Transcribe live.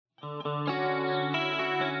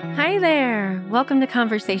Hi there. Welcome to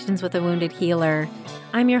Conversations with a Wounded Healer.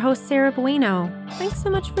 I'm your host, Sarah Bueno. Thanks so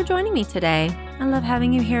much for joining me today. I love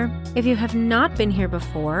having you here. If you have not been here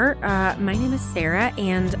before, my name is Sarah,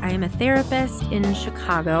 and I am a therapist in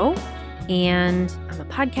Chicago, and I'm a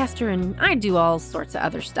podcaster, and I do all sorts of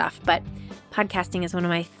other stuff, but podcasting is one of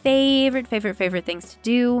my favorite things to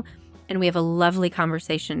do, and we have a lovely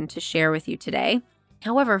conversation to share with you today.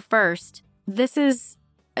 However, first, this is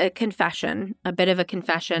a confession, a bit of a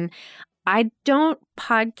confession. I don't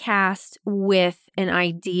podcast with an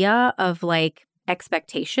idea of like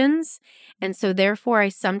expectations. And so therefore, I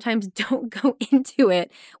sometimes don't go into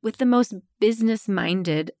it with the most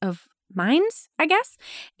business-minded of minds, I guess.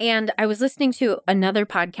 And I was listening to another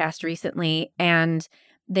podcast recently, and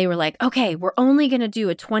they were like, okay, we're only going to do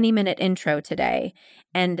a 20-minute intro today.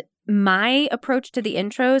 And my approach to the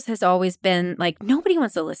intros has always been like, nobody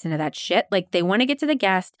wants to listen to that shit. Like, they want to get to the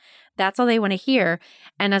guest. That's all they want to hear.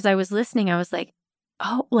 And as I was listening, I was like,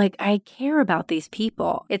 oh, like, I care about these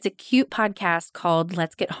people. It's a cute podcast called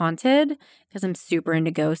Let's Get Haunted, because I'm super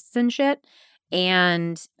into ghosts and shit.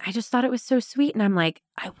 And I just thought it was so sweet. And I'm like,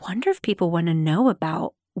 I wonder if people want to know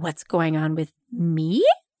about what's going on with me,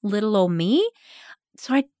 little old me.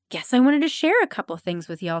 So I guess I wanted to share a couple things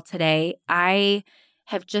with y'all today. I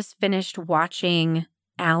have just finished watching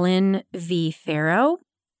Alan v. Farrow.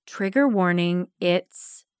 Trigger warning,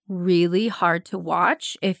 it's really hard to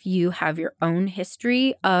watch if you have your own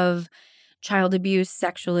history of child abuse,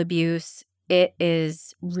 sexual abuse. It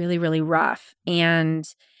is really, really rough. And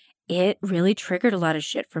it really triggered a lot of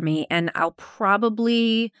shit for me. And I'll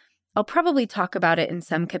probably talk about it in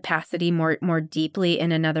some capacity more deeply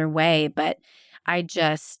in another way. But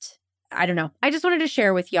I don't know. I just wanted to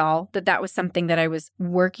share with y'all that was something that I was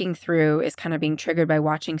working through, is kind of being triggered by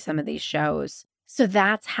watching some of these shows. So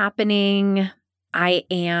that's happening. I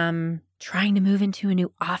am trying to move into a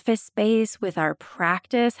new office space with our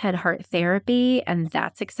practice, Head Heart Therapy, and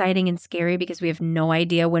that's exciting and scary because we have no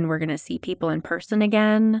idea when we're going to see people in person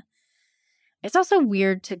again. It's also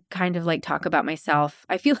weird to kind of like talk about myself.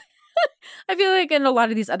 I feel like in a lot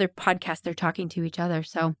of these other podcasts, they're talking to each other.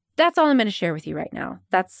 So that's all I'm going to share with you right now.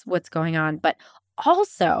 That's what's going on. But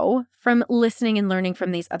also, from listening and learning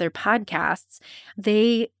from these other podcasts,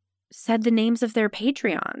 they said the names of their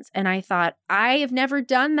Patreons. And I thought, I have never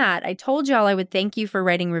done that. I told y'all I would thank you for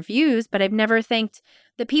writing reviews, but I've never thanked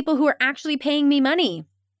the people who are actually paying me money.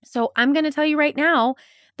 So I'm going to tell you right now,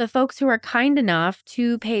 the folks who are kind enough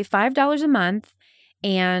to pay $5 a month,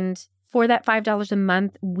 and for that $5 a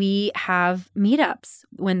month, we have meetups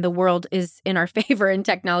when the world is in our favor and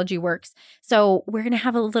technology works. So we're going to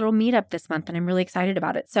have a little meetup this month, and I'm really excited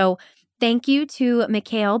about it. So thank you to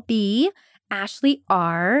Mikhail B., Ashley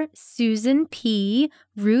R., Susan P.,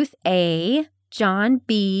 Ruth A., John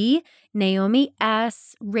B., Naomi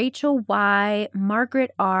S., Rachel Y.,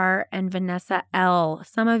 Margaret R., and Vanessa L.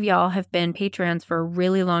 Some of y'all have been Patreons for a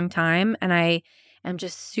really long time, and I am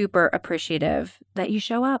just super appreciative that you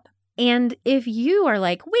show up. And if you are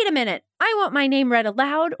like, wait a minute, I want my name read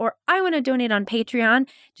aloud, or I want to donate on Patreon,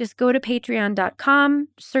 just go to patreon.com,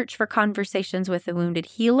 search for Conversations with a Wounded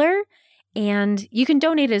Healer, and you can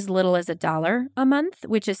donate as little as $1 a month,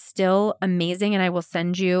 which is still amazing. And I will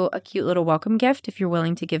send you a cute little welcome gift if you're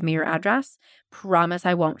willing to give me your address. Promise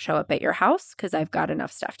I won't show up at your house because I've got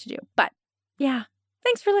enough stuff to do. But yeah,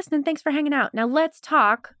 thanks for listening. Thanks for hanging out. Now let's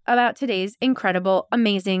talk about today's incredible,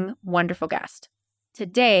 amazing, wonderful guest.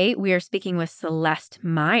 Today, we are speaking with Celeste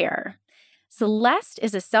Meyer. Celeste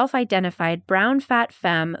is a self-identified brown fat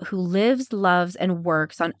femme who lives, loves, and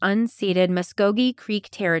works on unceded Muskogee Creek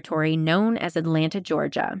territory known as Atlanta,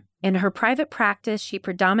 Georgia. In her private practice, she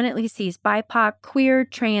predominantly sees BIPOC, queer,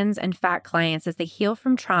 trans, and fat clients as they heal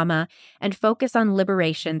from trauma and focus on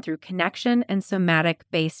liberation through connection and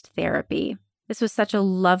somatic-based therapy. This was such a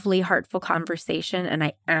lovely, heartful conversation, and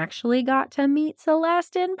I actually got to meet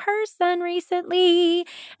Celeste in person recently,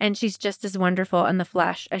 and she's just as wonderful in the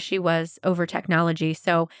flesh as she was over technology.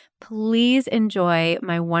 So please enjoy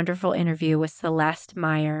my wonderful interview with Celeste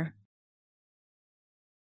Meyer.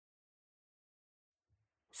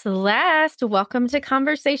 Celeste, welcome to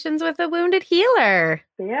Conversations with a Wounded Healer.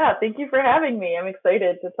 Yeah, thank you for having me. I'm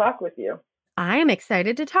excited to talk with you. I'm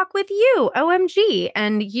excited to talk with you, OMG.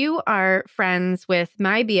 And you are friends with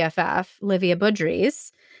my BFF, Livia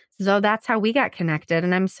Budries. So that's how we got connected.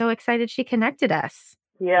 And I'm so excited she connected us.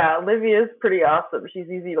 Yeah, Livia's pretty awesome. She's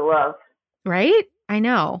easy to love. Right? I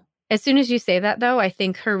know. As soon as you say that, though, I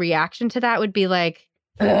think her reaction to that would be like,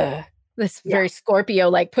 ugh, this very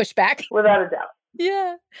Scorpio-like pushback. Without a doubt.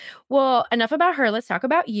 Yeah. Well, enough about her. Let's talk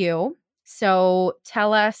about you. So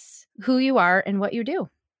tell us who you are and what you do.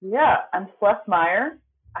 Yeah, I'm Celeste Meyer.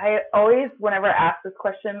 I always, whenever asked this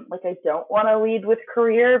question, like I don't want to lead with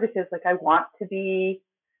career because like I want to be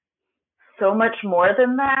so much more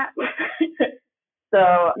than that.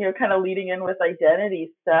 So, kind of leading in with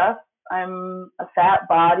identity stuff. I'm a fat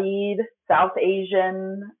bodied South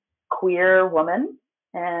Asian queer woman,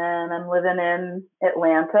 and I'm living in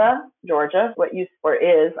Atlanta, Georgia, what used or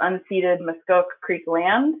is unceded Muskok Creek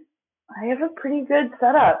land. I have a pretty good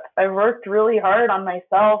setup. I've worked really hard on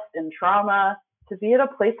myself and trauma to be at a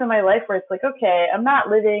place in my life where it's like, okay, I'm not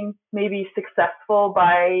living maybe successful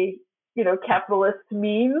by, capitalist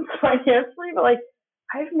means financially, but like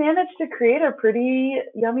I've managed to create a pretty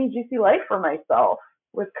yummy, juicy life for myself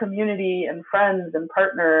with community and friends and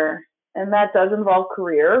partner. And that does involve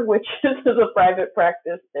career, which is as a private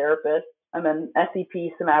practice therapist. I'm an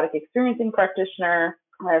SEP, somatic experiencing practitioner.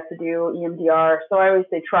 I have to do EMDR. So I always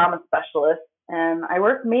say trauma specialist. And I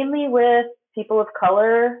work mainly with people of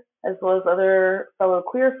color, as well as other fellow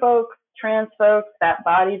queer folks, trans folks, fat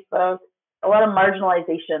bodied folks. A lot of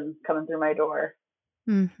marginalization coming through my door.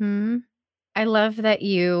 Mm-hmm. I love that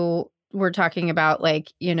you were talking about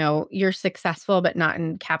like, you're successful, but not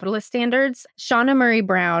in capitalist standards. Shauna Murray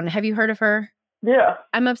Brown, have you heard of her? Yeah.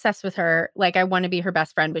 I'm obsessed with her. Like, I want to be her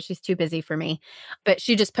best friend, but she's too busy for me. But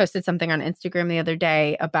she just posted something on Instagram the other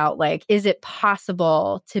day about like, is it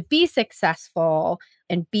possible to be successful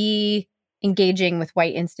and be engaging with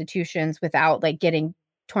white institutions without like getting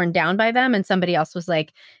torn down by them? And somebody else was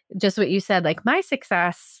like, just what you said, like my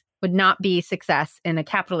success would not be success in a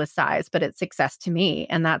capitalist size, but it's success to me.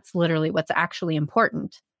 And that's literally what's actually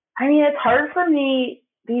important. I mean, it's hard for me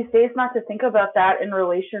these days not to think about that in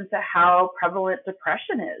relation to how prevalent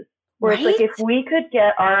depression is. Where It's like if we could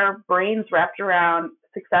get our brains wrapped around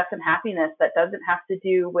success and happiness that doesn't have to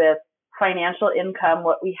do with financial income,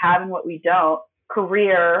 what we have and what we don't,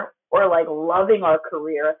 career, or like loving our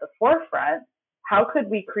career at the forefront, how could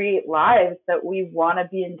we create lives that we want to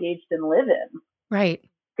be engaged and live in? Right.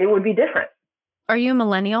 It would be different. Are you a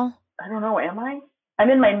millennial? I don't know. Am I? I'm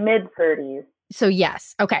in my mid-30s. So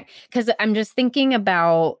yes. Okay. Because I'm just thinking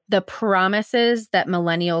about the promises that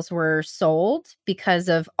millennials were sold because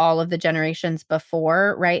of all of the generations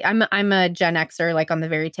before, right? I'm a Gen Xer, like on the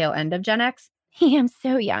very tail end of Gen X. I'm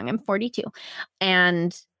so young. I'm 42.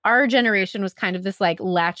 And our generation was kind of this like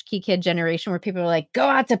latchkey kid generation where people were like, go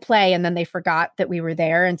out to play. And then they forgot that we were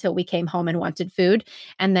there until we came home and wanted food.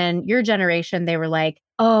 And then your generation, they were like,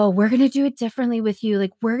 oh, we're going to do it differently with you.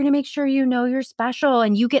 Like, we're going to make sure you're special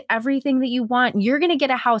and you get everything that you want. And you're going to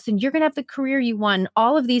get a house and you're going to have the career you want,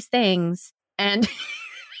 all of these things. And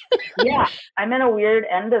yeah, I'm in a weird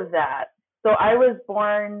end of that. So I was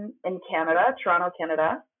born in Canada, Toronto,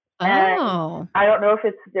 Canada. Oh. I don't know if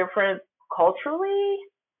it's different culturally.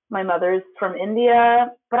 My mother's from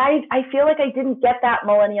India, but I feel like I didn't get that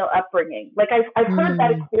millennial upbringing. Like I've heard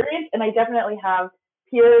that experience, and I definitely have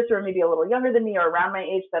peers who are maybe a little younger than me or around my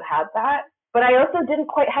age that had that. But I also didn't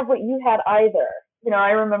quite have what you had either. I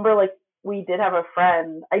remember like we did have a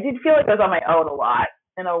friend. I did feel like I was on my own a lot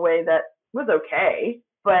in a way that was okay,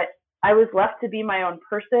 but I was left to be my own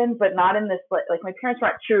person, but not in this like my parents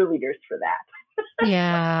weren't cheerleaders for that.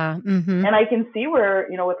 Yeah. Mm-hmm. And I can see where,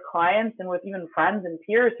 with clients and with even friends and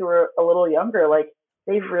peers who are a little younger, like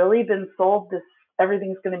they've really been sold this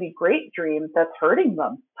everything's going to be great dream that's hurting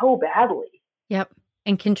them so badly. Yep.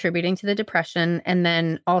 And contributing to the depression. And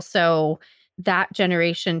then also that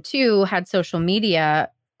generation too had social media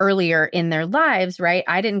earlier in their lives, right?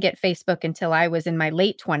 I didn't get Facebook until I was in my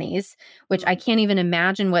late 20s, which I can't even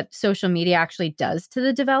imagine what social media actually does to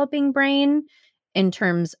the developing brain in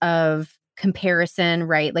terms of comparison,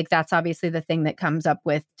 right? Like that's obviously the thing that comes up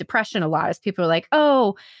with depression a lot is people are like,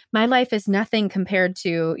 oh, my life is nothing compared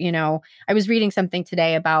to, I was reading something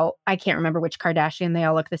today about, I can't remember which Kardashian, they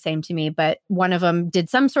all look the same to me, but one of them did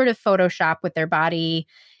some sort of Photoshop with their body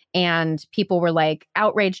and people were like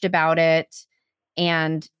outraged about it.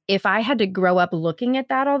 And if I had to grow up looking at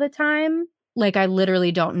that all the time, like I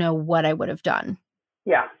literally don't know what I would have done.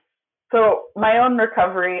 Yeah. So my own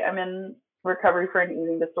recovery, I'm in recovery for an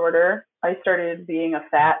eating disorder. I started being a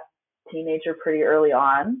fat teenager pretty early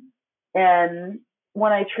on. And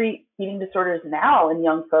when I treat eating disorders now in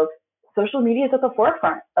young folks, social media is at the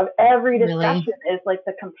forefront of every discussion. Really? Is like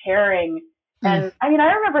the comparing. And I mean,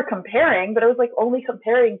 I remember comparing, but I was like only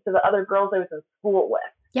comparing to the other girls I was in school with.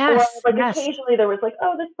 Yes. Or like occasionally there was like,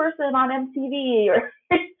 oh, this person on MTV or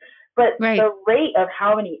but the rate of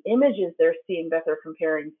how many images they're seeing that they're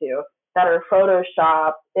comparing to that are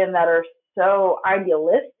photoshopped and that are so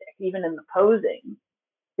idealistic, even in the posing,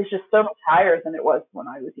 is just so much higher than it was when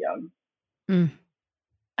I was young.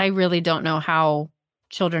 I really don't know how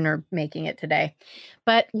children are making it today.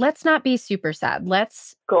 But let's not be super sad.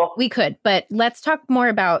 Cool. We could, but let's talk more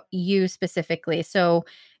about you specifically. So,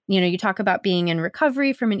 you talk about being in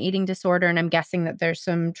recovery from an eating disorder, and I'm guessing that there's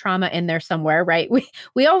some trauma in there somewhere, right?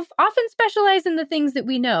 We all often specialize in the things that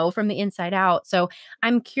we know from the inside out. So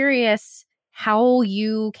I'm curious how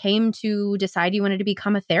you came to decide you wanted to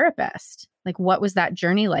become a therapist. Like, what was that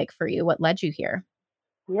journey like for you? What led you here?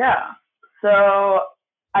 Yeah. So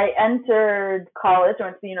I entered college. I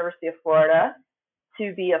went to the University of Florida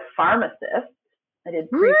to be a pharmacist. I did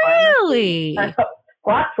pre-pharmacy. Really?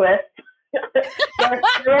 Plot twist.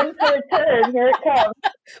 You're in for a turn. Here it comes.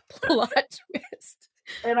 Plot twist.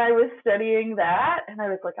 And I was studying that, and I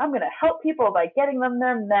was like, I'm going to help people by getting them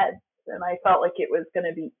their meds. And I felt like it was going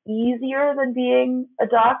to be easier than being a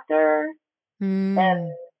doctor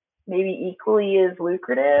and maybe equally as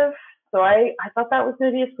lucrative. So I thought that was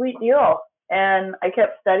going to be a sweet deal. And I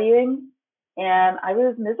kept studying, and I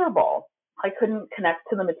was miserable. I couldn't connect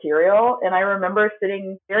to the material. And I remember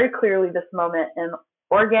sitting very clearly this moment in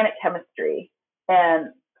organic chemistry, and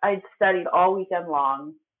I'd studied all weekend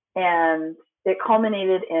long, and it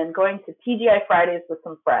culminated in going to TGI Fridays with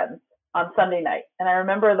some friends on Sunday night. And I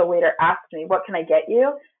remember the waiter asked me, "What can I get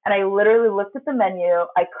you?" And I literally looked at the menu.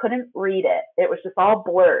 I couldn't read it. It was just all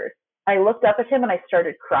blurred. I looked up at him and I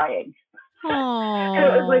started crying. And it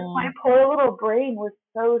was like my poor little brain was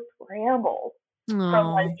so scrambled from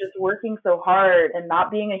like just working so hard and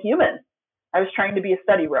not being a human. I was trying to be a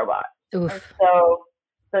study robot. Oof. And so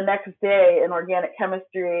the next day in organic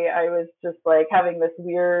chemistry, I was just like having this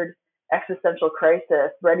weird existential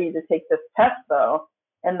crisis, ready to take this test though.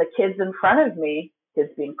 And the kids in front of me, kids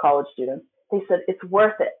being college students, they said, "It's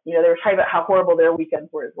worth it." They were talking about how horrible their weekends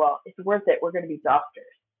were as well. "It's worth it. We're going to be doctors."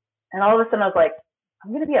 And all of a sudden I was like,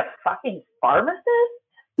 I'm going to be a fucking pharmacist?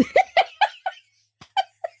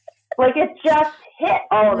 Like it just hit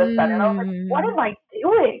all of a sudden. And I was like, what am I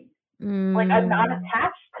doing? Like I'm not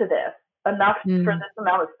attached to this enough for this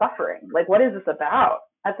amount of suffering. Like what is this about?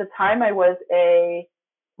 At the time I was a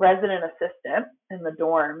resident assistant in the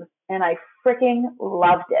dorms, and I freaking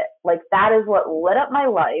loved it. Like that is what lit up my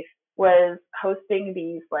life, was hosting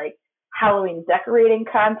these like Halloween decorating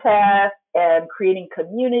contests and creating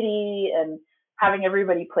community and having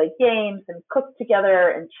everybody play games and cook together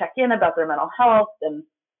and check in about their mental health and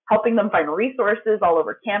helping them find resources all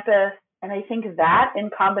over campus. And I think that in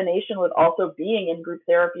combination with also being in group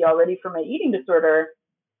therapy already for my eating disorder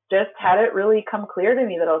just had it really come clear to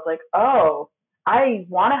me that I was like, oh, I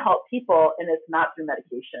want to help people, and it's not through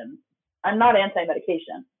medication. I'm not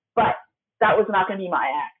anti-medication, but that was not going to be my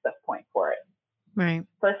access point for it. Right.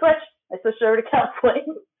 So I switched over to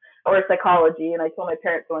counseling or psychology, and I told my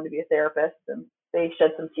parents I wanted to be a therapist, and they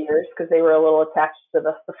shed some tears because they were a little attached to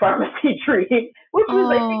the pharmacy tree, which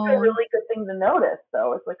was, I think, a really good thing to notice.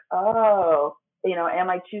 So it's like, oh, am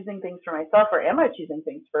I choosing things for myself, or am I choosing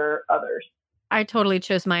things for others? I totally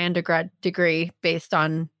chose my undergrad degree based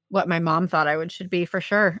on what my mom thought I should be, for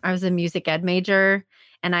sure. I was a music ed major,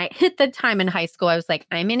 and I hit the time in high school. I was like,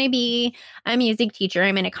 I'm going to be a music teacher.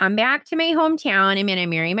 I'm going to come back to my hometown. I'm going to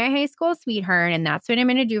marry my high school sweetheart, and that's what I'm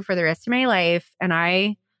going to do for the rest of my life. And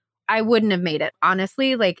I wouldn't have made it,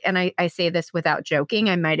 honestly. Like, and I say this without joking.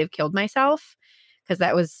 I might have killed myself because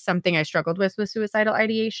that was something I struggled with suicidal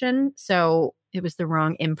ideation. So it was the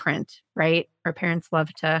wrong imprint, right? Our parents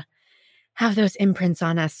love to have those imprints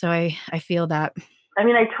on us. So I feel that. I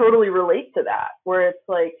mean, I totally relate to that, where it's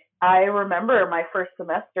like, I remember my first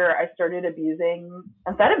semester, I started abusing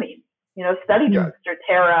amphetamines, study drugs,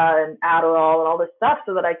 Strattera and Adderall and all this stuff,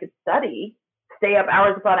 so that I could study, stay up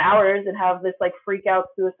hours upon hours, and have this like freak out,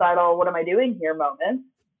 suicidal, what am I doing here moment,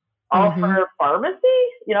 all for pharmacy,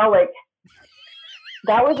 like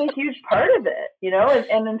that was a huge part of it,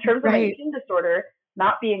 and in terms of my eating disorder,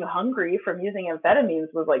 not being hungry from using amphetamines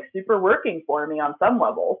was like super working for me on some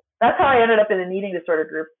level. That's how I ended up in an eating disorder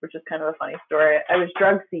group, which is kind of a funny story. I was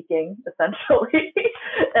drug seeking essentially,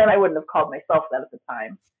 and I wouldn't have called myself that at the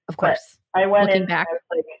time. Of course. But I went in and I was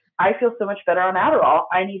like, I feel so much better on Adderall.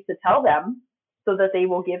 I need to tell them so that they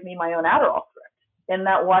will give me my own Adderall script. In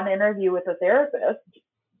that one interview with a therapist,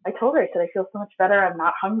 I told her, I said, I feel so much better. I'm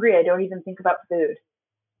not hungry. I don't even think about food.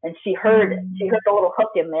 And she heard the little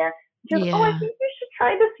hook in there. She goes, oh, I think you should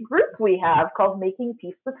try this group we have called Making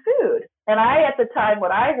Peace with Food. And I, at the time, what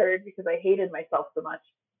I heard, because I hated myself so much,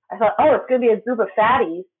 I thought, oh, it's going to be a group of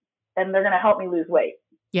fatties, and they're going to help me lose weight.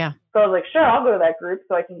 Yeah. So I was like, sure, I'll go to that group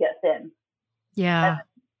so I can get thin. Yeah. And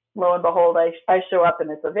lo and behold, I show up, and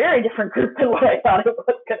it's a very different group than what I thought it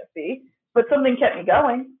was going to be. But something kept me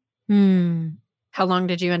going. How long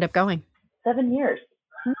did you end up going? 7 years.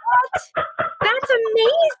 What? That's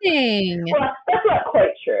amazing. Well, that's not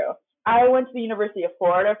quite true. I went to the University of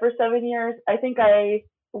Florida for 7 years. I think I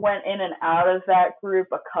went in and out of that group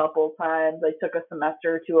a couple times. I took a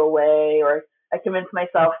semester or two away, or I convinced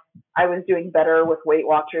myself I was doing better with Weight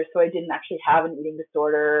Watchers, so I didn't actually have an eating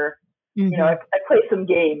disorder. Mm-hmm. I played some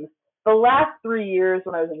games. The last 3 years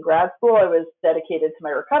when I was in grad school, I was dedicated to my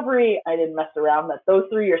recovery. I didn't mess around. Those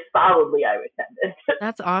 3 years solidly I attended.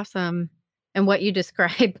 That's awesome. And what you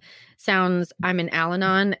describe sounds, I'm in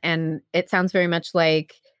Al-Anon, and it sounds very much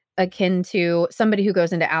like akin to somebody who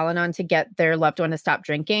goes into Al-Anon to get their loved one to stop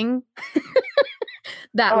drinking.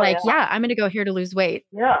 Yeah, I'm going to go here to lose weight.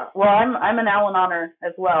 Yeah. Well, I'm an Al-Anoner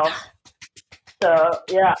as well. So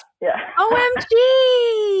yeah.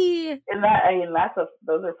 OMG! And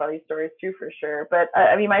those are funny stories too, for sure. But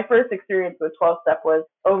my first experience with 12-step was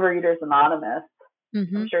Overeaters Anonymous.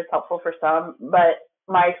 Mm-hmm. I'm sure it's helpful for some, but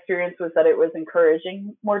my experience was that it was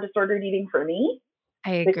encouraging more disordered eating for me.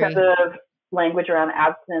 I agree. Because of language around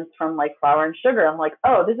abstinence from like flour and sugar. I'm like,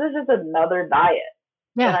 oh, this is just another diet.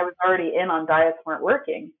 Yeah. And I was already in on diets weren't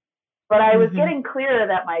working. But I was getting clear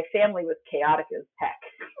that my family was chaotic as heck.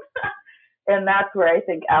 And that's where I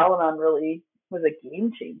think Al-Anon really was a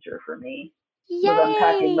game changer for me. Yay! Was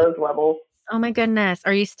unpacking those levels. Oh my goodness.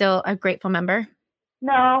 Are you still a grateful member?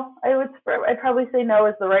 No, I'd probably say no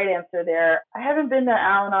is the right answer there. I haven't been to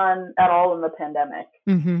Al-Anon at all in the pandemic.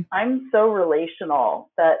 Mm-hmm. I'm so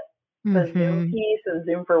relational that the Zoom piece and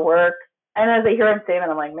Zoom for work. And as I hear him saying it,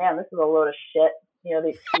 I'm like, man, this is a load of shit. The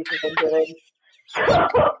excuses I'm giving.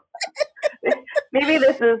 Maybe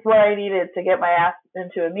this is what I needed to get my ass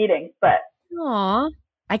into a meeting, but. Aw,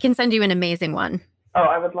 I can send you an amazing one. Oh,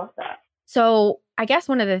 I would love that. So I guess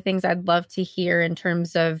one of the things I'd love to hear in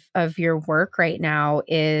terms of your work right now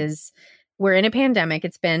is we're in a pandemic.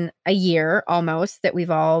 It's been a year almost that we've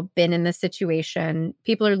all been in this situation.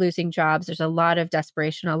 People are losing jobs. There's a lot of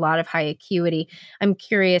desperation, a lot of high acuity. I'm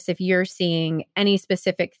curious if you're seeing any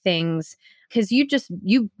specific things, because you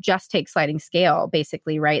just take sliding scale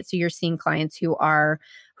basically, right? So you're seeing clients who are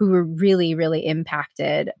really, really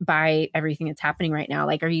impacted by everything that's happening right now.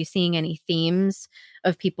 Like, are you seeing any themes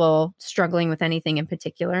of people struggling with anything in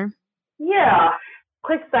particular? Yeah.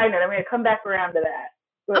 Quick side note. I'm going to come back around to that.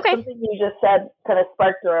 Okay. Something you just said kind of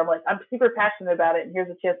sparked where I'm like, I'm super passionate about it, and here's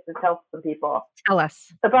a chance to tell some people. Tell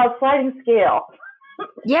us. About sliding scale.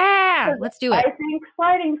 Yeah, let's do it. I think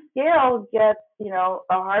sliding scale gets, a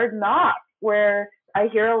hard knock where I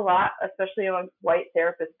hear a lot, especially amongst white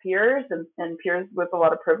therapist peers and peers with a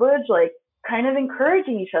lot of privilege, like kind of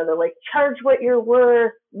encouraging each other, like charge what you're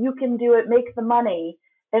worth, you can do it, make the money.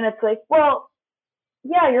 And it's like, well,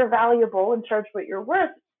 yeah, you're valuable and charge what you're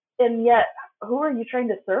worth. And yet, who are you trying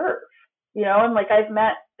to serve? And like I've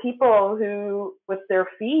met people who, with their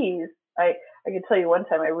fees, I can tell you one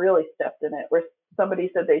time I really stepped in it where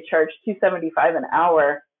somebody said they charged $275 an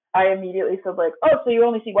hour. I immediately said like, oh, so you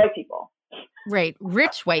only see white people. Right.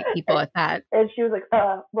 Rich white people at that. And she was like,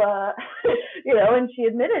 well, and she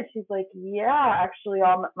admitted, she's like, yeah, actually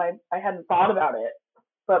I hadn't thought about it,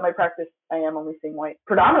 but my practice, I am only seeing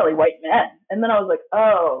predominantly white men. And then I was like,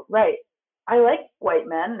 oh, right. I like white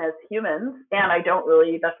men as humans,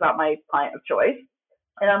 and that's not my client of choice.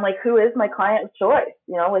 And I'm like, who is my client of choice?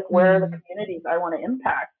 Where are the communities I want to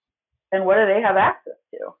impact, and what do they have access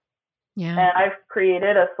to? Yeah. And I've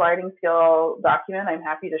created a sliding scale document I'm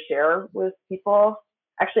happy to share with people.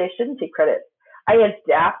 Actually, I shouldn't take credit. I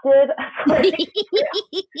adapted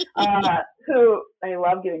who I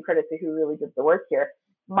love giving credit to who really did the work here.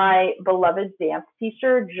 My beloved dance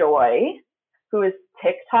teacher, Joy, who is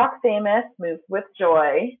TikTok famous, moves with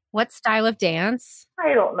Joy. What style of dance?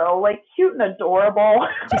 I don't know, like cute and adorable.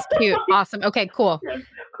 Just cute. Awesome. Okay, cool.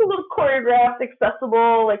 Cool little choreographed,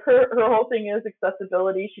 accessible. Like her whole thing is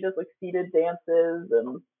accessibility. She does like seated dances,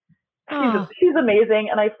 and she's amazing.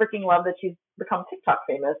 And I freaking love that she's become TikTok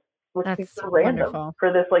famous, which is so random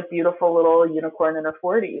for this like beautiful little unicorn in her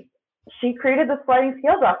 40s. She created the sliding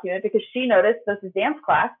scale document because she noticed this dance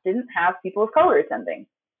class didn't have people of color attending.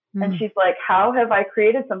 And she's like, how have I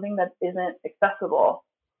created something that isn't accessible?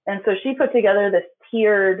 And so she put together this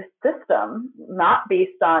tiered system, not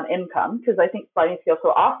based on income, because I think sliding scale so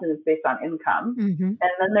often is based on income. And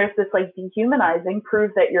then there's this like dehumanizing,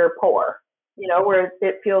 prove that you're poor, where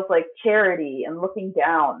it feels like charity and looking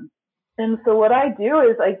down. And so what I do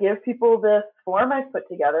is I give people this form I've put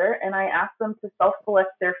together, and I ask them to self-select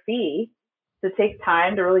their fee, to take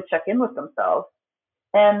time to really check in with themselves.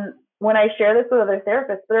 And when I share this with other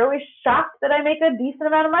therapists, they're always shocked that I make a decent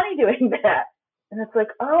amount of money doing that. And it's like,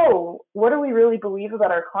 oh, what do we really believe about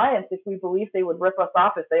our clients if we believe they would rip us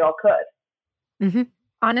off if they all could?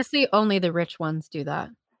 Honestly, only the rich ones do that.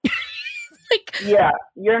 Like, yeah,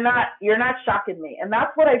 you're not shocking me. And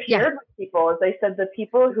that's what I've yeah. shared with people is I said the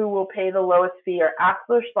people who will pay the lowest fee are ask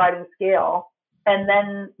their sliding scale. And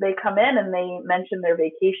then they come in and they mention their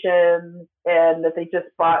vacations and that they just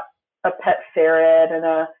bought a pet ferret and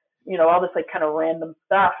all this like kind of random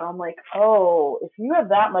stuff. And I'm like, oh, if you have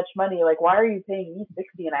that much money, like, why are you paying me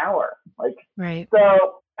 $60 an hour? Like, Right.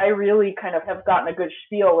 So I really kind of have gotten a good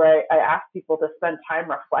spiel where I ask people to spend time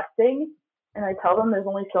reflecting. And I tell them there's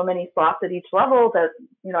only so many slots at each level that,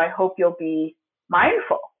 I hope you'll be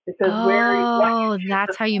mindful because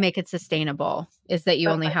that's how you make it sustainable, is that you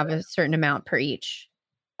only have a certain amount per each.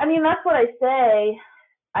 I mean, that's what I say.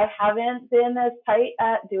 I haven't been as tight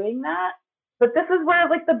at doing that, but this is where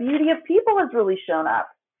like the beauty of people has really shown up.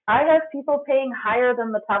 I have people paying higher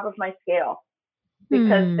than the top of my scale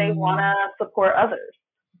because they want to support others.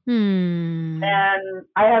 And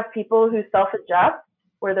I have people who self-adjust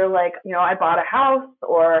where they're like, I bought a house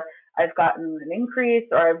or I've gotten an increase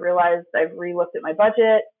or I've realized I've re-looked at my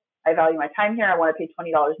budget. I value my time here. I want to pay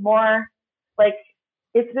 $20 more. Like,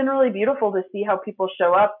 it's been really beautiful to see how people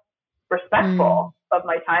show up respectful of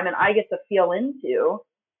my time, and I get to feel into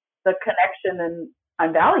the connection and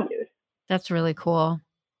I'm valued. That's really cool.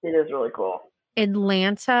 It is really cool.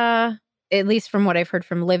 Atlanta, at least from what I've heard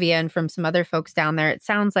from Livia and from some other folks down there, it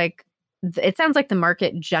sounds like the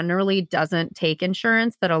market generally doesn't take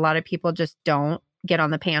insurance, that a lot of people just don't get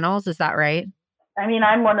on the panels. Is that right? I mean,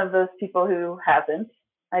 I'm one of those people who hasn't.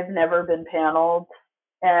 I've never been paneled.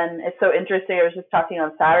 And it's so interesting. I was just talking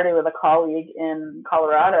on Saturday with a colleague in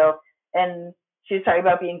Colorado, and she was talking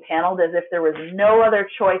about being paneled as if there was no other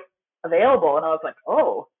choice available. And I was like,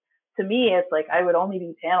 oh, to me, it's like I would only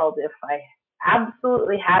be paneled if I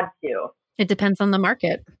absolutely had to. It depends on the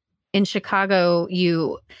market. In Chicago,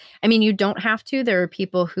 you don't have to. There are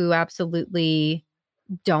people who absolutely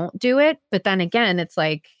don't do it. But then again, it's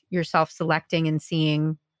like you're self-selecting and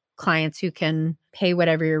seeing clients who can pay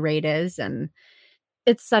whatever your rate is. And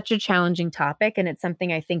it's such a challenging topic. And it's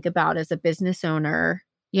something I think about as a business owner.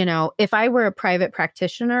 If I were a private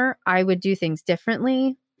practitioner, I would do things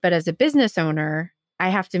differently. But as a business owner, I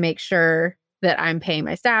have to make sure that I'm paying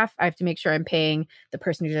my staff. I have to make sure I'm paying the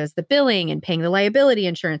person who does the billing and paying the liability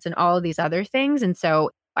insurance and all of these other things. And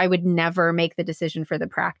so I would never make the decision for the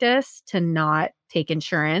practice to not take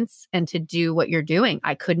insurance and to do what you're doing.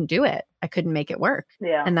 I couldn't do it. I couldn't make it work.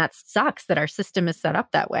 Yeah. And that sucks that our system is set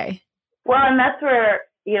up that way. Well, and that's where,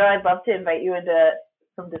 I'd love to invite you into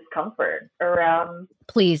some discomfort around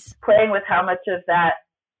please playing with how much of that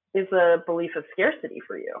is a belief of scarcity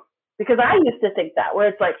for you. Because I used to think that, where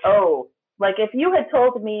it's like, oh, like if you had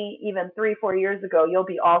told me even 3-4 years ago, you'll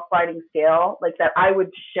be all sliding scale, like that I would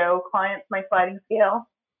show clients my sliding scale,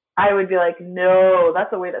 I would be like, no, that's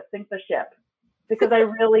a way to sink the ship. Because I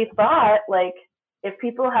really thought like if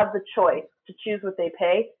people have the choice to choose what they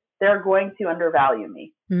pay, they're going to undervalue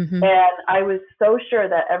me. Mm-hmm. And I was so sure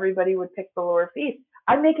that everybody would pick the lower fees.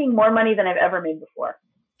 I'm making more money than I've ever made before.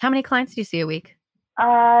 How many clients do you see a week?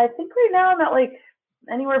 I think right now I'm at like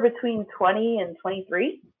anywhere between 20 and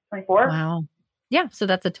 23, 24. Wow. Yeah. So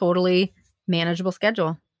that's a totally manageable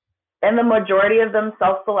schedule. And the majority of them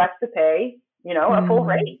self-select to pay, a full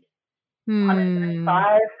rate. 135,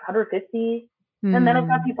 150. And then I've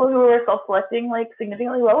got people who are self-selecting like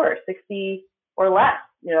significantly lower, 60 or less,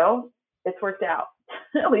 it's worked out,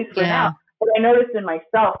 at least for now. But I noticed in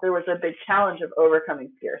myself, there was a big challenge of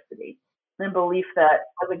overcoming scarcity and belief that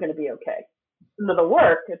I wasn't going to be okay. And the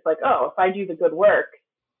work, it's like, oh, if I do the good work,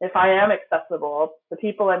 if I am accessible, the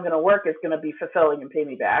people I'm going to work is going to be fulfilling and pay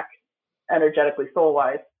me back energetically,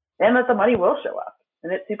 soul-wise, and that the money will show up.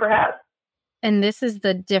 And it super has. And this is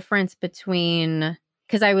the difference between,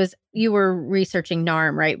 because you were researching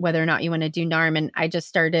NARM, right? Whether or not you want to do NARM. And I just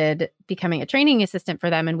started becoming a training assistant for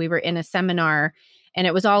them. And we were in a seminar, and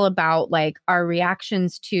it was all about like our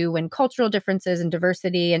reactions to when cultural differences and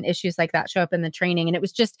diversity and issues like that show up in the training. And it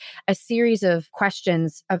was just a series of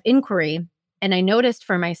questions of inquiry. And I noticed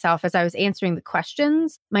for myself as I was answering the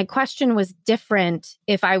questions, my question was different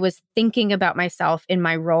if I was thinking about myself in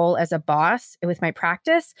my role as a boss with my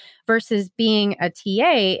practice versus being a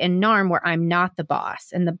TA in NARM where I'm not the boss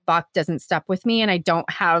and the buck doesn't stop with me and I don't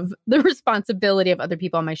have the responsibility of other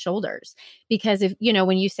people on my shoulders. Because if,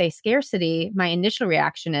 when you say scarcity, my initial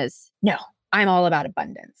reaction is, no, I'm all about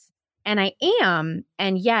abundance. And I am.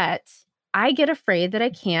 And yet I get afraid that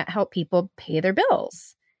I can't help people pay their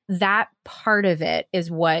bills. That part of it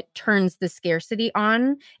is what turns the scarcity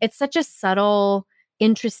on. It's such a subtle,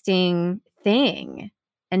 interesting thing.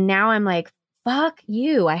 And now I'm like, fuck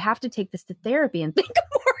you. I have to take this to therapy and think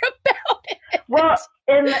more about it. Well,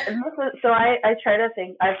 So I try to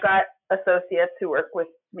think, I've got associates who work with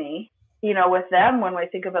me, with them, when we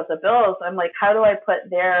think about the bills, I'm like, how do I put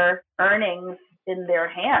their earnings in their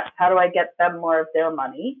hands? How do I get them more of their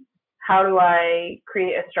money? How do I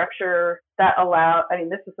create a structure that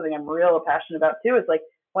this is something I'm real passionate about too, is like,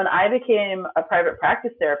 when I became a private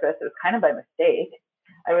practice therapist, it was kind of by mistake.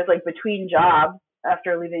 I was like between jobs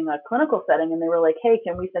after leaving a clinical setting, and they were like, hey,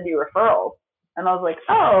 can we send you referrals? And I was like,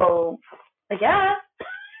 oh, I guess,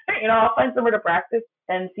 I'll find somewhere to practice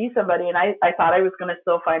and see somebody. And I thought I was going to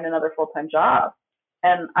still find another full-time job.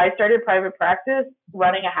 And I started private practice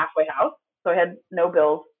running a halfway house. So I had no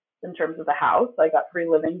bills in terms of the house. I got free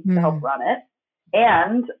living to help run it.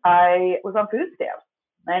 And I was on food stamps.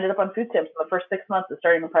 I ended up on food stamps for the first 6 months of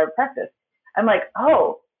starting a private practice. I'm like,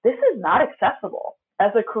 oh, this is not accessible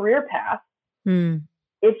as a career path.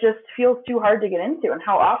 It just feels too hard to get into. And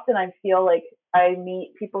how often I feel like I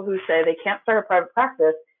meet people who say they can't start a private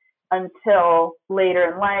practice until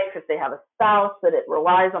later in life, if they have a spouse, that it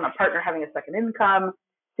relies on a partner having a second income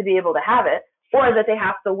to be able to have it, or that they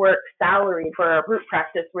have to work salaried for a group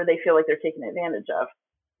practice where they feel like they're taken advantage of.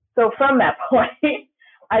 So from that point,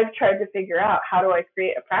 I've tried to figure out, how do I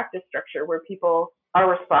create a practice structure where people are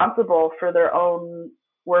responsible for their own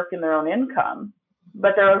work and their own income,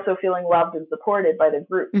 but they're also feeling loved and supported by the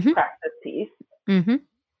group practice piece. And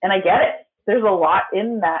I get it. There's a lot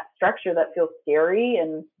in that structure that feels scary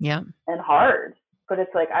and hard, but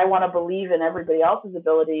it's like, I want to believe in everybody else's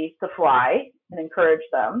ability to fly and encourage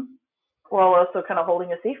them, while also kind of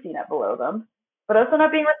holding a safety net below them, but also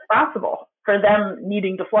not being responsible for them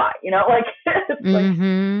needing to fly, so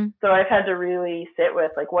I've had to really sit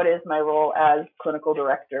with, like, what is my role as clinical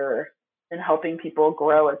director in helping people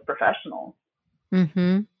grow as professionals?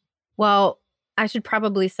 Well, I should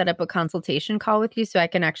probably set up a consultation call with you so I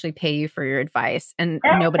can actually pay you for your advice. And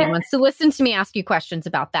nobody wants to listen to me ask you questions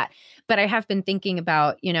about that. But I have been thinking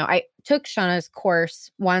about, I took Shauna's course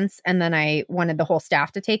once, and then I wanted the whole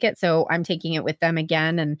staff to take it. So I'm taking it with them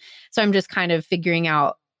again. And so I'm just kind of figuring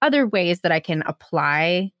out other ways that I can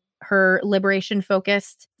apply her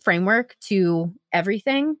liberation-focused framework to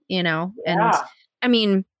everything, And I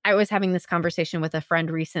mean, I was having this conversation with a friend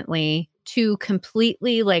recently to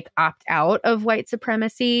completely opt out of white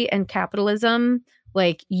supremacy and capitalism.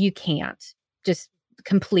 Like, you can't just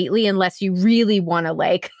completely, unless you really want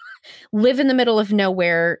to live in the middle of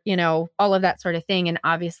nowhere, all of that sort of thing. And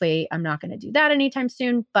obviously I'm not going to do that anytime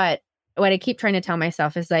soon. But what I keep trying to tell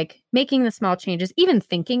myself is making the small changes, even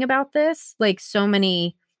thinking about this, so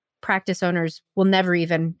many practice owners will never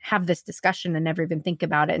even have this discussion and never even think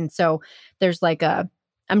about it. And so there's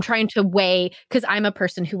I'm trying to weigh, because I'm a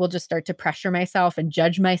person who will just start to pressure myself and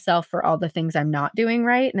judge myself for all the things I'm not doing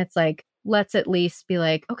right. And it's let's at least be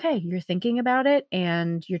okay, you're thinking about it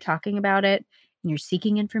and you're talking about it and you're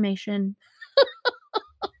seeking information.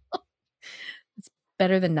 It's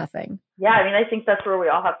better than nothing. Yeah, I think that's where we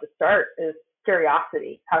all have to start, is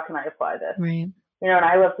curiosity. How can I apply this? Right. And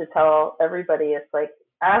I love to tell everybody, it's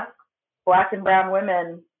ask Black and brown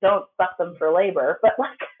women, don't suck them for labor, but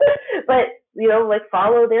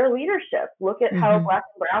follow their leadership. Look at how Black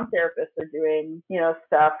and brown therapists are doing,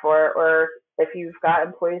 stuff, or if you've got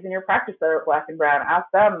employees in your practice that are Black and brown, ask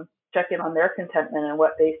them, check in on their contentment and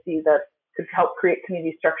what they see that could help create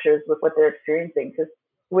community structures with what they're experiencing. Because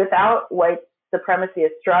without white supremacy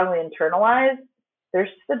is strongly internalized, there's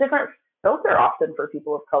just a different filter often for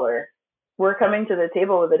people of color. We're coming to the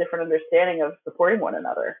table with a different understanding of supporting one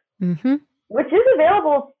another, which is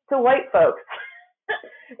available to white folks.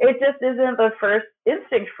 It just isn't the first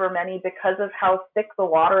instinct for many because of how thick the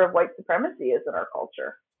water of white supremacy is in our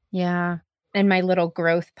culture. Yeah. In my little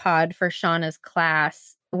growth pod for Shauna's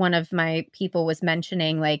class, one of my people was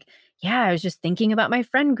mentioning I was just thinking about my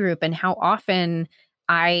friend group and how often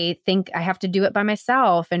I think I have to do it by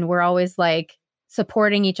myself. And we're always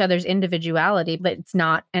supporting each other's individuality, but it's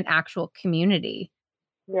not an actual community.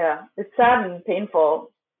 Yeah, it's sad and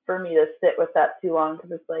painful for me to sit with that too long,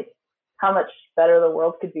 because it's how much better the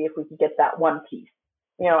world could be if we could get that one piece.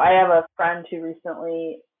 I have a friend who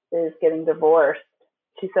recently is getting divorced.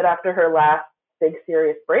 She said after her last big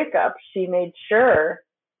serious breakup, she made sure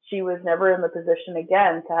she was never in the position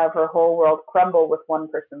again to have her whole world crumble with one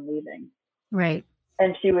person leaving. Right.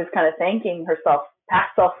 And she was kind of thanking herself, past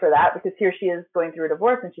self, for that, because here she is going through a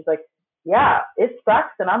divorce, and she's like, yeah, it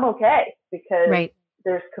sucks and I'm okay, because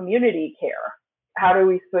there's community care. How do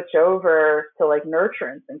we switch over to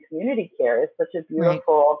nurturance and community care? Is such a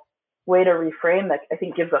beautiful way to reframe that. I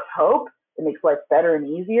think gives us hope. It makes life better and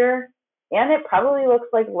easier. And it probably looks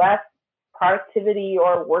like less productivity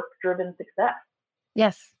or work-driven success.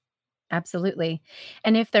 Yes, absolutely.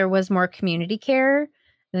 And if there was more community care,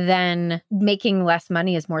 then making less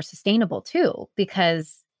money is more sustainable too,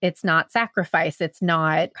 because it's not sacrifice, it's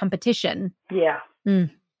not competition. Yeah.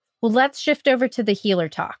 Well, let's shift over to the healer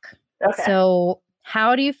talk. Okay. So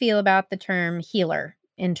how do you feel about the term healer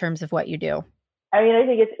in terms of what you do? I mean, I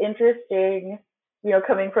think it's interesting,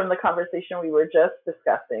 coming from the conversation we were just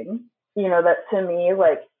discussing, that to me,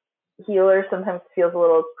 like, healer sometimes feels a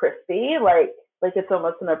little crispy, like it's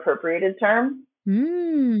almost an appropriated term.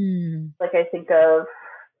 Like, I think of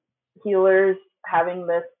healers having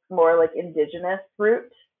this more like indigenous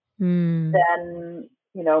root than,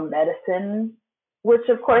 medicine, which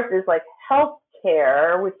of course is like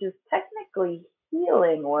healthcare, which is technically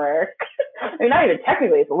healing work. I mean, not even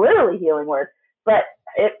technically, it's literally healing work, but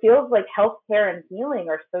it feels like healthcare and healing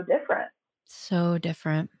are so different. So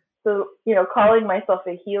different. So, calling myself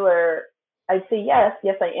a healer, I'd say yes,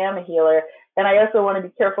 I am a healer. And I also want to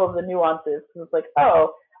be careful of the nuances, because it's like,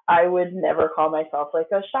 oh, I would never call myself like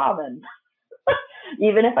a shaman.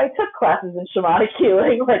 Even if I took classes in shamanic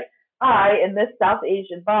healing, like, I, in this South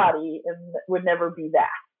Asian body, would never be that.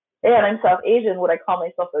 And I'm South Asian, would I call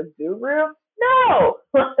myself a guru? No.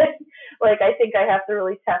 Like, I think I have to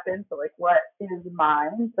really tap into like what is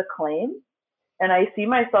mine to claim. And I see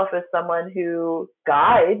myself as someone who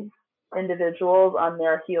guides individuals on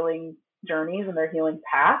their healing journeys and their healing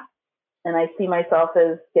path. And I see myself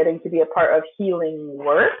as getting to be a part of healing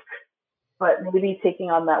work, but maybe taking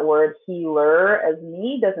on that word healer as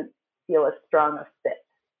me doesn't feel as strong a fit.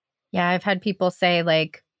 Yeah, I've had people say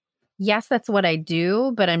like, yes, that's what I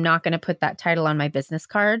do, but I'm not going to put that title on my business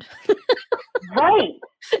card. Right.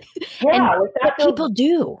 Yeah. But people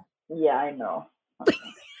do. Yeah, I know.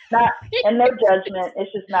 Not, and no judgment.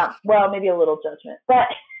 It's just not, well, maybe a little judgment, but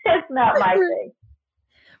it's not my thing.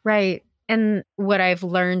 Right. And what I've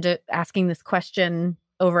learned asking this question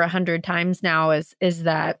over 100 times now is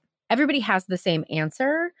that everybody has the same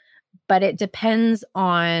answer, but it depends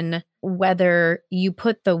on whether you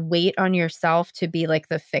put the weight on yourself to be like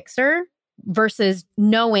the fixer versus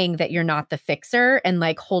knowing that you're not the fixer and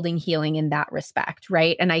like holding healing in that respect,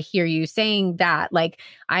 right? And I hear you saying that, like,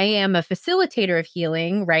 I am a facilitator of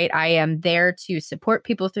healing, right? I am there to support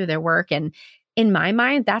people through their work. And in my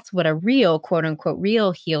mind, that's what a real, quote unquote,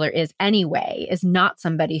 real healer is anyway, is not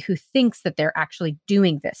somebody who thinks that they're actually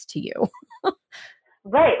doing this to you.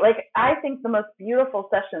 Right. Like, I think the most beautiful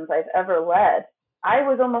sessions I've ever led, I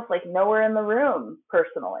was almost like nowhere in the room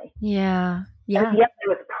personally. Yeah. Yeah. And yes, I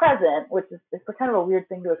was present, which is, it's kind of a weird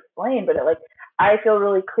thing to explain, but I feel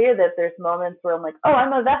really clear that there's moments where I'm like, oh,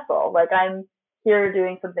 I'm a vessel. Like, I'm here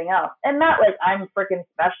doing something else. And not like I'm freaking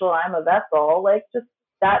special, I'm a vessel. Like, just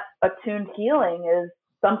that attuned healing is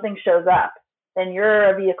something shows up and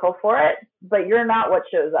you're a vehicle for it, but you're not what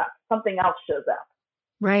shows up. Something else shows up.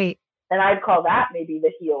 Right. And I'd call that maybe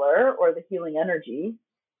the healer or the healing energy.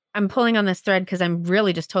 I'm pulling on this thread because I'm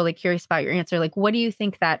really just totally curious about your answer. Like, what do you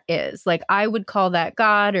think that is? Like, I would call that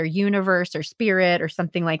God or universe or spirit or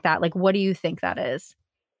something like that. Like, what do you think that is?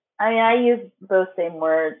 I mean, I use those same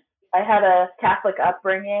words. I had a Catholic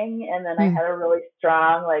upbringing, and then I had a really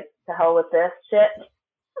strong, like, to hell with this shit.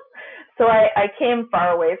 So I came far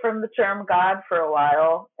away from the term God for a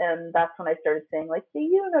while, and that's when I started saying, like, the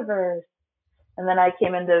universe. And then I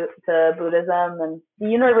came into Buddhism, and the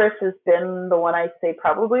universe has been the one I say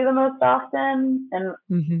probably the most often. And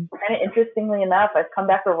kind of interestingly enough, I've come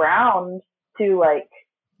back around to like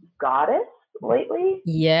goddess lately.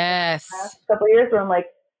 Yes. The last couple of years where I'm like,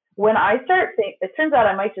 when I start thinking, it turns out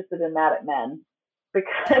I might just have been mad at men,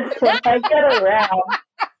 because when I get around,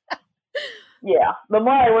 yeah, the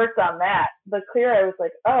more I worked on that, the clearer I was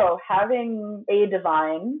like, oh, having a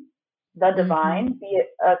divine, the divine, be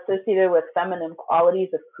associated with feminine qualities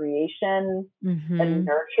of creation and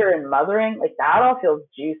nurture and mothering, like that all feels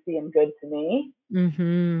juicy and good to me.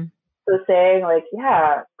 So saying like,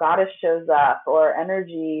 yeah, goddess shows up, or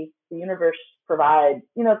energy, the universe provides,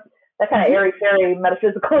 that kind of airy fairy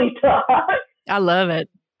metaphysical talk. I love it.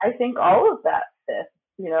 I think all of that fits.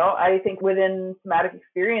 I think within somatic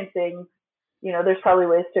experiencing, there's probably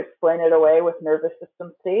ways to explain it away with nervous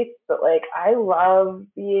system states, but like, I love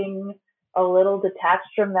being a little detached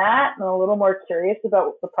from that and a little more curious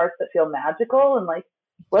about the parts that feel magical, and like,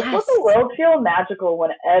 let's let the world feel magical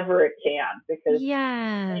whenever it can, because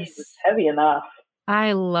it's heavy enough.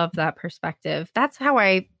 I love that perspective. That's how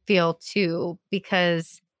I feel too,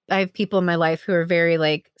 because I have people in my life who are very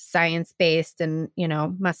like science-based and,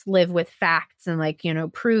 must live with facts and like,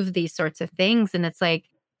 prove these sorts of things. And it's like,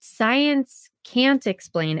 science can't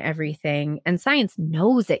explain everything, and science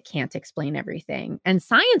knows it can't explain everything. And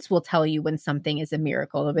science will tell you when something is a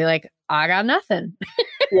miracle. They'll be like, I got nothing.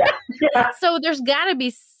 Yeah. So there's got to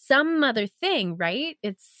be some other thing, right?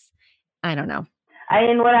 I don't know. I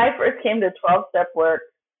mean, when I first came to 12-step work,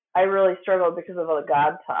 I really struggled because of all the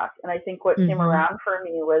God talk. And I think what came around for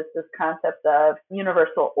me was this concept of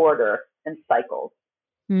universal order and cycles.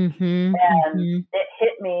 And it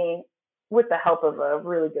hit me with the help of a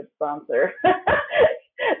really good sponsor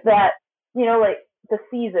that, like the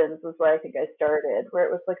seasons was where I think I started, where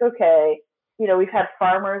it was like, okay, we've had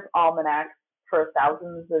farmers' almanacs for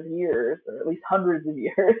thousands of years, or at least hundreds of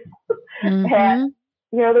years. And,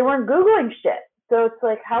 they weren't Googling shit. So it's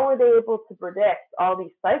like, how were they able to predict all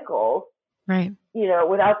these cycles, right?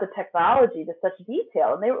 Without the technology to such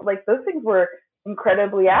detail? And they were like, those things were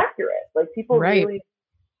incredibly accurate. Like people really,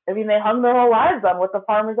 they hung their whole lives on what the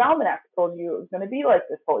farmer's almanac told you it was going to be like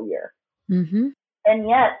this whole year. And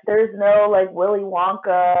yet there's no like Willy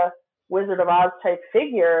Wonka, Wizard of Oz type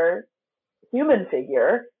human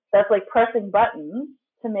figure, that's like pressing buttons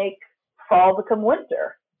to make fall become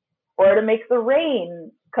winter or to make the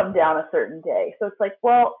rain come down a certain day. So it's like,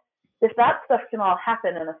 well, if that stuff can all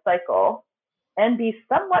happen in a cycle and be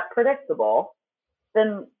somewhat predictable,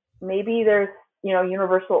 then maybe there's,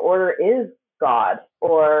 universal order is God,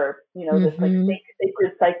 or, this like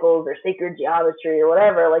sacred cycles or sacred geometry or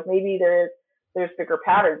whatever. Like maybe there's bigger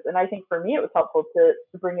patterns. And I think for me, it was helpful to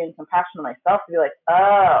bring in compassion to myself, to be like,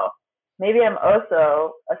 oh, maybe I'm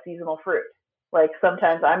also a seasonal fruit. Like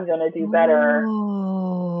sometimes I'm going to do better,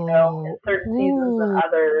 in certain seasons than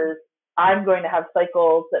others. I'm going to have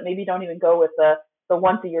cycles that maybe don't even go with the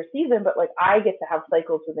once a year season, but like I get to have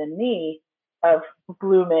cycles within me of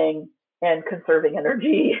blooming and conserving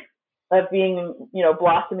energy, of being,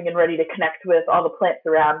 blossoming and ready to connect with all the plants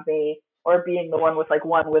around me, or being the one with like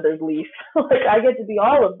one withered leaf. Like I get to be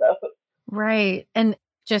all of those. Right. And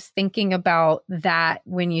just thinking about that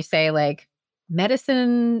when you say like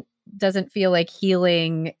medicine doesn't feel like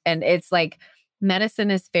healing, and it's like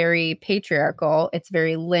medicine is very patriarchal, it's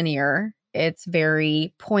very linear, it's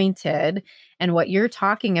very pointed. And what you're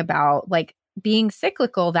talking about, like being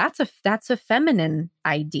cyclical, that's a feminine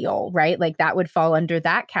ideal, right? Like that would fall under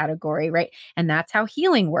that category, right? And that's how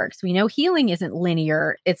healing works. We know healing isn't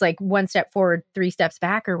linear. It's like one step forward, 3 steps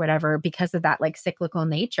back or whatever, because of that like cyclical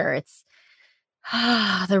nature. It's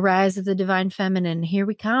the rise of the divine feminine. Here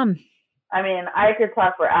we come. I mean, I could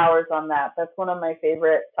talk for hours on that. That's one of my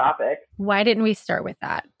favorite topics. Why didn't we start with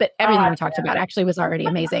that? But everything we talked about actually was already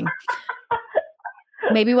amazing.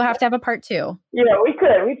 Maybe we'll have to have a part 2. Yeah, we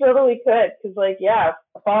could. We totally could. Because, like, yeah,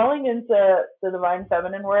 falling into the divine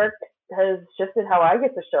feminine work has shifted how I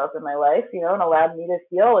get to show up in my life, and allowed me to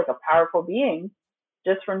feel like a powerful being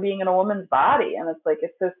just from being in a woman's body. And it's like,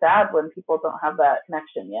 it's so sad when people don't have that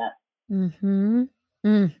connection yet.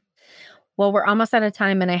 Well, we're almost out of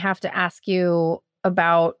time, and I have to ask you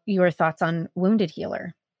about your thoughts on wounded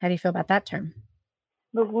healer. How do you feel about that term?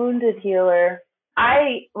 The wounded healer.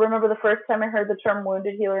 I remember the first time I heard the term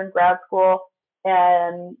wounded healer in grad school,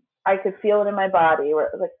 and I could feel it in my body where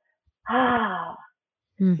it was like,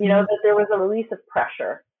 that there was a release of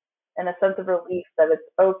pressure and a sense of relief that it's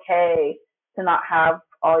okay to not have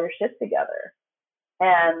all your shit together.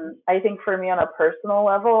 And I think for me on a personal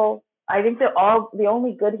level, I think that the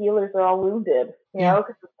only good healers are all wounded,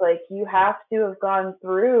 because it's like you have to have gone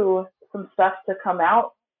through some stuff to come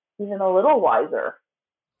out even a little wiser.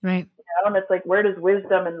 Right. And it's like, where does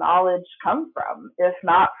wisdom and knowledge come from, if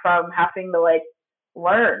not from having to like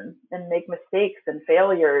learn and make mistakes and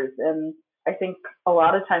failures? And I think a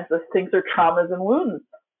lot of times those things are traumas and wounds.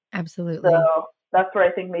 Absolutely. So that's where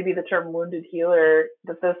I think maybe the term wounded healer,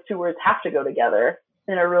 that those two words have to go together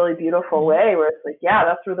in a really beautiful way, where it's like, yeah,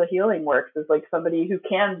 that's where the healing works, is like somebody who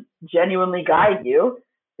can genuinely guide you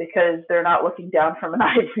because they're not looking down from an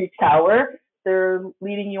ivory tower. They're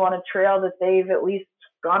leading you on a trail that they've at least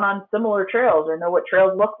gone on similar trails or know what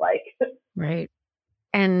trails look like. Right.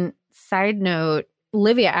 And side note,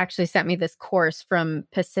 Olivia actually sent me this course from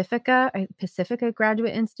Pacifica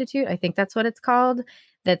Graduate Institute. I think that's what it's called.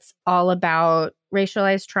 That's all about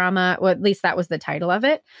racialized trauma. Well, at least that was the title of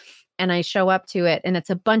it. And I show up to it and it's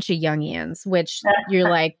a bunch of Jungians, which you're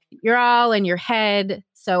like, you're all in your head.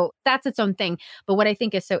 So that's its own thing. But what I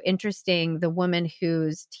think is so interesting, the woman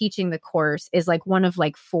who's teaching the course is like one of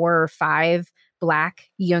like 4 or 5 Black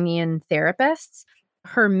Jungian therapists.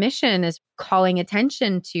 Her mission is calling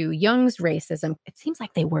attention to Jung's racism. It seems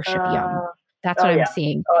like they worship Jung. That's what I'm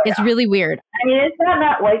seeing. It's really weird. I mean, it's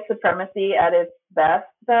not white supremacy at its best,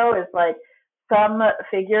 though. It's like some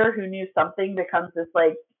figure who knew something becomes this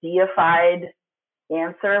like deified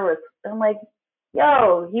answer. I'm like,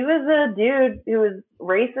 yo, he was a dude who was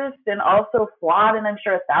racist and also flawed, and I'm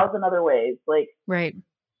sure 1,000 other ways. Like, right.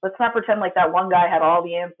 Let's not pretend like that one guy had all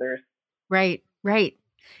the answers. Right.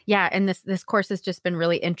 Yeah. And this course has just been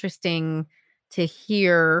really interesting to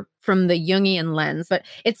hear from the Jungian lens, but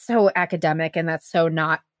it's so academic and that's so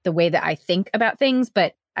not the way that I think about things,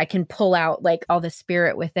 but I can pull out like all the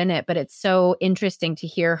spirit within it. But it's so interesting to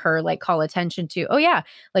hear her like call attention to, oh yeah,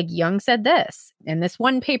 like Jung said this in this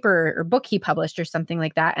one paper or book he published or something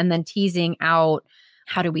like that. And then teasing out,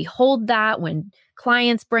 how do we hold that when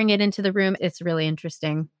clients bring it into the room? It's really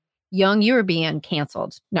interesting. Jung, you were being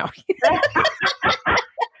canceled. No.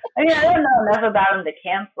 I mean, I don't know enough about him to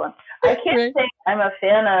cancel him. I can't say I'm a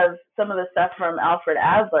fan of some of the stuff from Alfred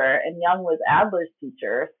Adler, and Jung was Adler's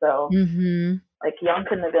teacher. So, like, Jung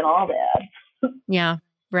couldn't have been all bad. Yeah,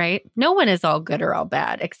 right. No one is all good or all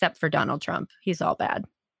bad, except for Donald Trump. He's all bad.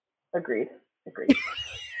 Agreed.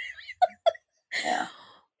 Yeah.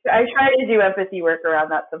 I try to do empathy work around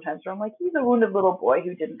that sometimes, where I'm like, he's a wounded little boy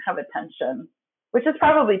who didn't have attention, which is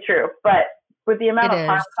probably true. But with the amount of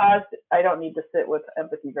harm caused, I don't need to sit with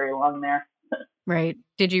empathy very long there. Right.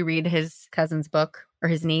 Did you read his cousin's book or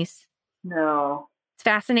his niece? No. It's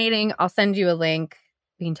fascinating. I'll send you a link.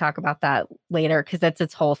 We can talk about that later because that's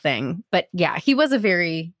its whole thing. But yeah, he was a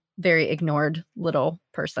very, very ignored little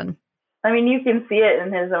person. I mean, you can see it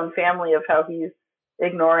in his own family of how he's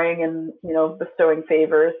ignoring and, bestowing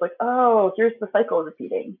favors. Like, oh, here's the cycle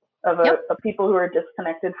repeating of people who are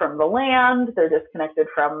disconnected from the land. They're disconnected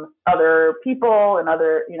from other people and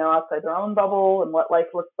other, outside their own bubble and what life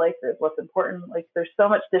looks like. There's what's important. Like, there's so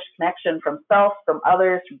much disconnection from self, from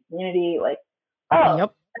others, from community. Like,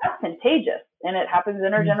 that's contagious. And it happens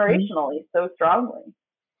intergenerationally so strongly.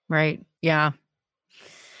 Right. Yeah.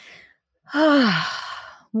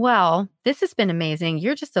 Well, this has been amazing.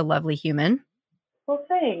 You're just a lovely human. Well,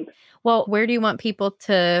 thanks. Well, where do you want people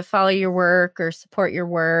to follow your work or support your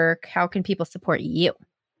work? How can people support you?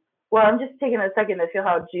 Well, I'm just taking a second to feel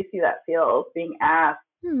how juicy that feels, being asked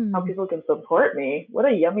how people can support me. What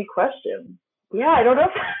a yummy question. Yeah, I don't know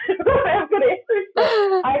if I have good answers. But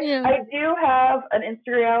I do have an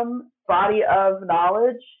Instagram, Body of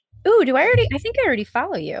Knowledge. Ooh, I think I already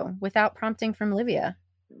follow you without prompting from Livia.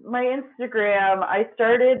 My Instagram, I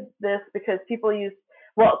started this because people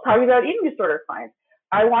talking about eating disorder clients.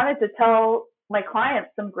 I wanted to tell my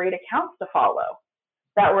clients some great accounts to follow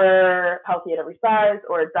that were healthy at every size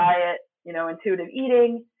or diet, intuitive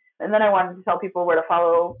eating. And then I wanted to tell people where to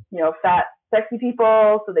follow, fat, sexy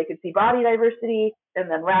people so they could see body diversity,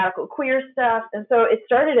 and then radical queer stuff. And so it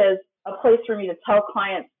started as a place for me to tell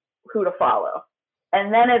clients who to follow.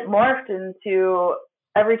 And then it morphed into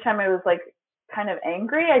every time I was like kind of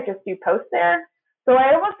angry, I just do posts there. So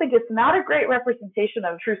I almost think it's not a great representation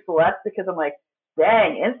of true Celeste because I'm like,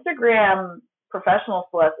 dang, Instagram professional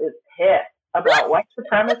Celeste is pissed about white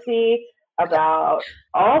supremacy, about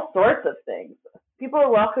all sorts of things. People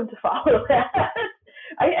are welcome to follow that.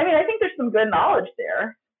 I mean, I think there's some good knowledge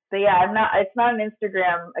there. But yeah, it's not an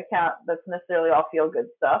Instagram account that's necessarily all feel good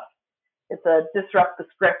stuff. It's a disrupt the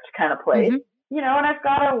script kind of place. And I've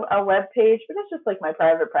got a web page, but it's just like my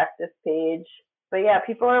private practice page. But yeah,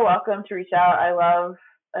 people are welcome to reach out. I love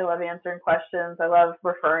answering questions. I love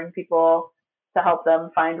referring people to help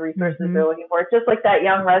them find resources they're looking for. Just like that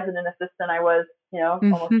young resident assistant I was,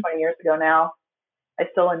 almost 20 years ago now. I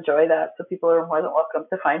still enjoy that. So people are more than welcome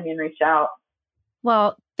to find me and reach out.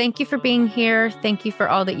 Well, thank you for being here. Thank you for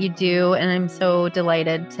all that you do. And I'm so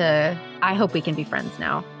delighted I hope we can be friends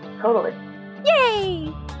now. Totally.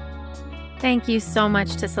 Yay! Thank you so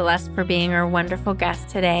much to Celeste for being our wonderful guest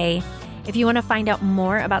today. If you want to find out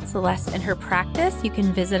more about Celeste and her practice, you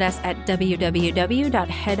can visit us at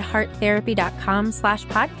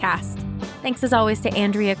www.headhearttherapy.com/podcast. Thanks as always to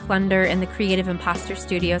Andrea Klunder and the Creative Imposter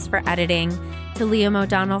Studios for editing, to Liam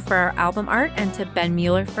O'Donnell for our album art, and to Ben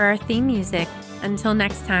Mueller for our theme music. Until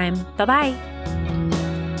next time, bye-bye.